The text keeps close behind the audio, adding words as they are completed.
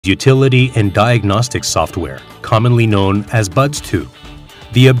utility and diagnostic software, commonly known as Buds2.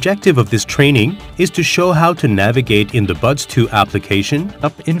 The objective of this training is to show how to navigate in the Buds2 application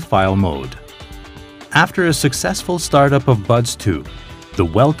up in file mode. After a successful startup of Buds2, the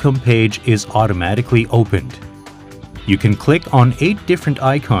welcome page is automatically opened. You can click on 8 different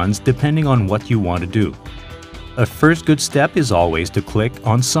icons depending on what you want to do. A first good step is always to click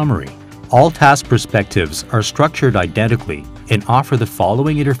on Summary. All task perspectives are structured identically and offer the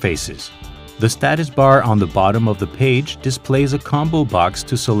following interfaces. The status bar on the bottom of the page displays a combo box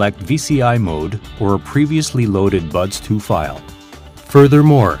to select VCI mode or a previously loaded Buds2 file.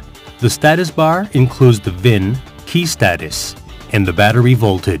 Furthermore, the status bar includes the VIN, key status, and the battery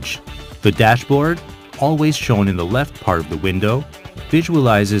voltage. The dashboard, always shown in the left part of the window,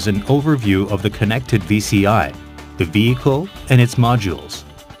 visualizes an overview of the connected VCI, the vehicle, and its modules.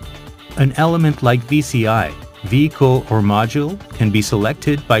 An element like VCI, vehicle, or module can be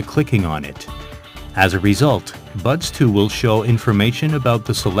selected by clicking on it. As a result, Buds2 will show information about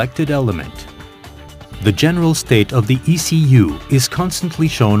the selected element. The general state of the ECU is constantly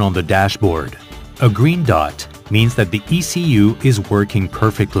shown on the dashboard. A green dot means that the ECU is working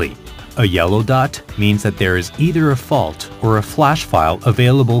perfectly. A yellow dot means that there is either a fault or a flash file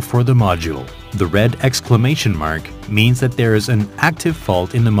available for the module. The red exclamation mark means that there is an active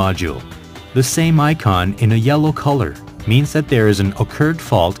fault in the module. The same icon in a yellow color means that there is an occurred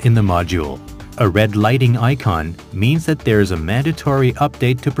fault in the module. A red lighting icon means that there is a mandatory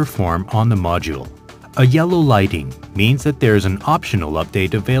update to perform on the module. A yellow lighting means that there is an optional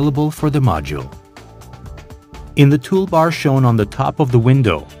update available for the module. In the toolbar shown on the top of the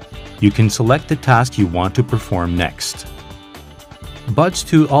window, you can select the task you want to perform next.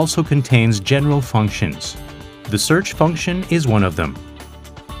 Buds2 also contains general functions. The search function is one of them.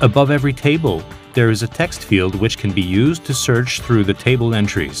 Above every table, there is a text field which can be used to search through the table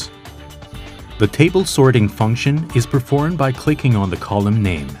entries. The table sorting function is performed by clicking on the column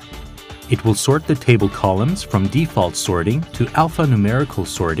name. It will sort the table columns from default sorting to alphanumerical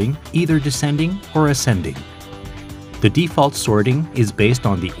sorting, either descending or ascending. The default sorting is based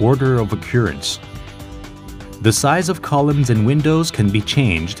on the order of occurrence. The size of columns and windows can be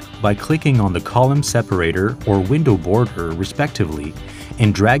changed by clicking on the column separator or window border respectively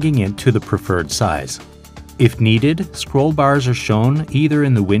and dragging it to the preferred size. If needed, scroll bars are shown either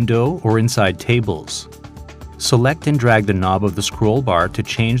in the window or inside tables. Select and drag the knob of the scroll bar to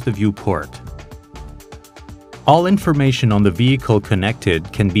change the viewport. All information on the vehicle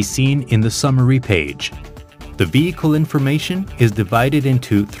connected can be seen in the summary page. The vehicle information is divided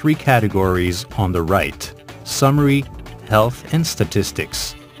into 3 categories on the right: Summary, Health, and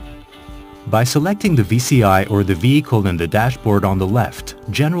Statistics. By selecting the VCI or the vehicle in the dashboard on the left,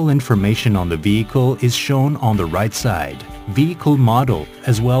 general information on the vehicle is shown on the right side. Vehicle model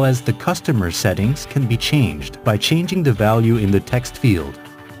as well as the customer settings can be changed by changing the value in the text field.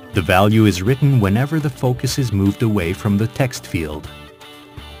 The value is written whenever the focus is moved away from the text field.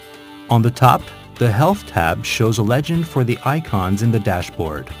 On the top, the Health tab shows a legend for the icons in the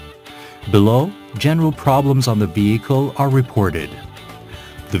dashboard. Below, general problems on the vehicle are reported.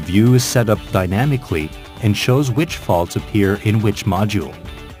 The view is set up dynamically and shows which faults appear in which module.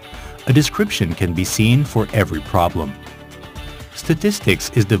 A description can be seen for every problem. Statistics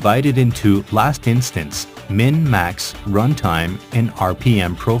is divided into Last Instance, Min, Max, Runtime, and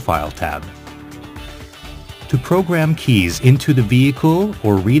RPM Profile tab. To program keys into the vehicle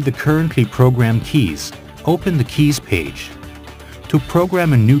or read the currently programmed keys, open the Keys page. To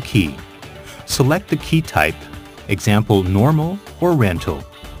program a new key, select the key type, example Normal or Rental.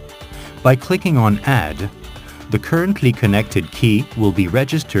 By clicking on Add, the currently connected key will be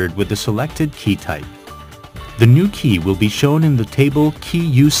registered with the selected key type. The new key will be shown in the table Key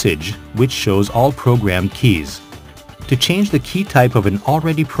Usage, which shows all programmed keys. To change the key type of an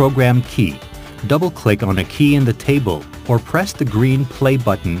already programmed key, double-click on a key in the table or press the green Play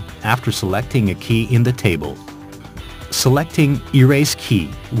button after selecting a key in the table. Selecting Erase Key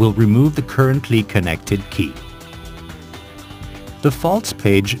will remove the currently connected key. The Faults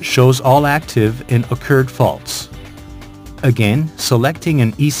page shows all active and occurred faults. Again, selecting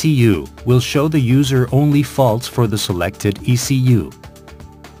an ECU will show the user only faults for the selected ECU.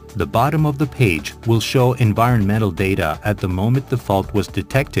 The bottom of the page will show environmental data at the moment the fault was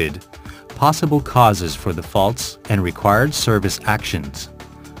detected, possible causes for the faults, and required service actions.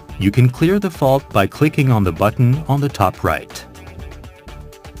 You can clear the fault by clicking on the button on the top right.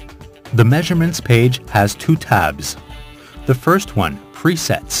 The Measurements page has 2 tabs. The first one,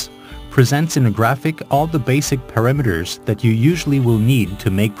 Presets, presents in a graphic all the basic parameters that you usually will need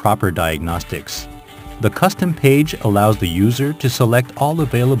to make proper diagnostics. The custom page allows the user to select all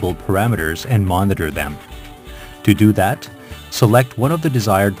available parameters and monitor them. To do that, select one of the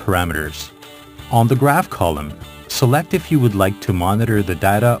desired parameters. On the graph column, select if you would like to monitor the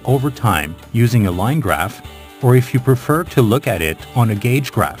data over time using a line graph, or if you prefer to look at it on a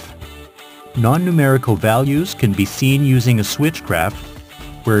gauge graph. Non-numerical values can be seen using a switch graph,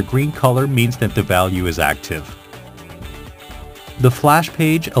 where a green color means that the value is active. The Flash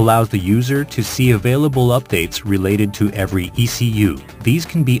page allows the user to see available updates related to every ECU. These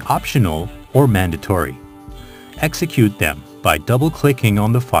can be optional or mandatory. Execute them by double-clicking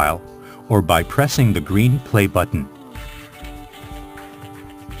on the file or by pressing the green play button.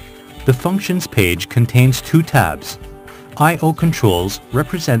 The Functions page contains two tabs. I/O Controls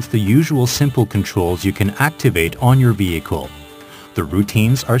represents the usual simple controls you can activate on your vehicle. The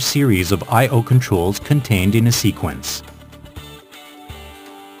routines are series of I/O controls contained in a sequence.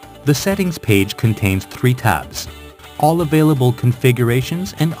 The Settings page contains three tabs. All available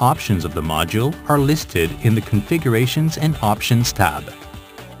configurations and options of the module are listed in the Configurations and Options tab.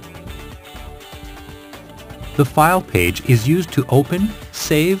 The File page is used to open,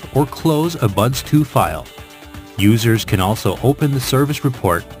 save, or close a Buds 2 file. Users can also open the service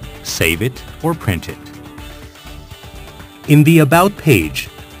report, save it, or print it. In the About page,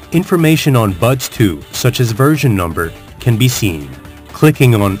 information on Buds 2, such as version number, can be seen.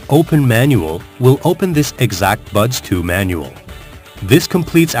 Clicking on Open Manual will open this exact Buds 2 manual. This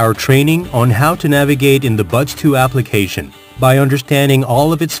completes our training on how to navigate in the Buds 2 application. By understanding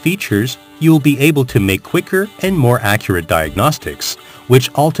all of its features, you will be able to make quicker and more accurate diagnostics, which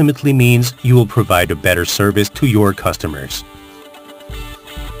ultimately means you will provide a better service to your customers.